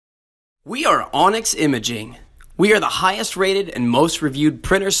We are Onyx Imaging. We are the highest rated and most reviewed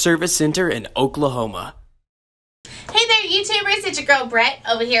printer service center in Oklahoma. Hey there YouTubers, it's your girl Brett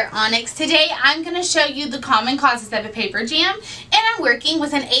over here at Onyx. Today I'm going to show you the common causes of a paper jam, and I'm working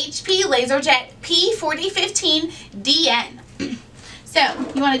with an HP LaserJet P4015dn. So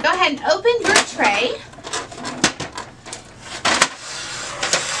you want to go ahead and open your tray.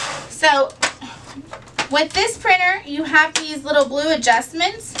 So with this printer you have these little blue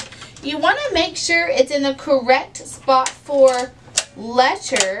adjustments. You want to make sure it's in the correct spot for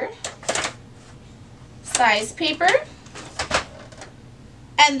letter size paper,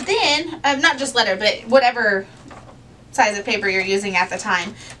 and then not just letter, but whatever size of paper you're using at the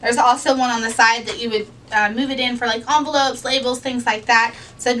time. There's also one on the side that you would move it in for like envelopes, labels, things like that,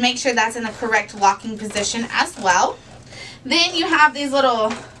 so make sure that's in the correct locking position as well. Then you have these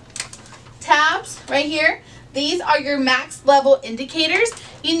little tabs right here. These are your max level indicators.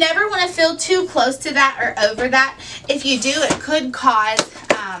 You never want to feel too close to that or over that. If you do, it could cause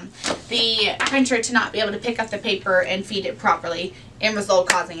the printer to not be able to pick up the paper and feed it properly and result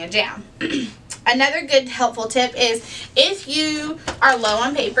causing a jam. Another good helpful tip is if you are low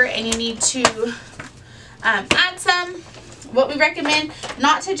on paper and you need to add some, what we recommend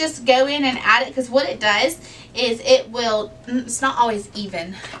not to just go in and add it, because what it does is it's not always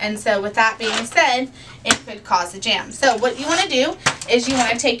even, and so with that being said, it could cause a jam. So what you want to do is you want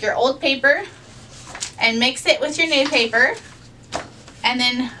to take your old paper and mix it with your new paper, and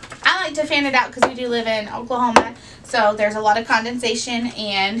then I like to fan it out because we do live in Oklahoma, so there's a lot of condensation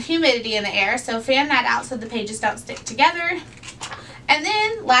and humidity in the air, so fan that out so the pages don't stick together. And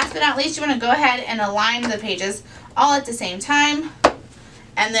then last but not least, you want to go ahead and align the pages all at the same time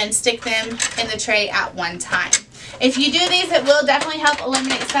and then stick them in the tray at one time. If you do these, it will definitely help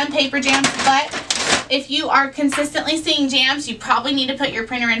eliminate some paper jams, but if you are consistently seeing jams, you probably need to put your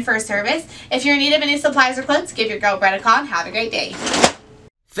printer in for a service. If you're in need of any supplies or quotes, give your girl Brett a call and have a great day.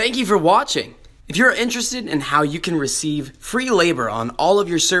 Thank you for watching. If you're interested in how you can receive free labor on all of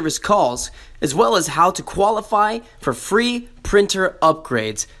your service calls, as well as how to qualify for free printer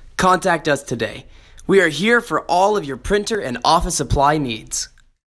upgrades, contact us today. We are here for all of your printer and office supply needs.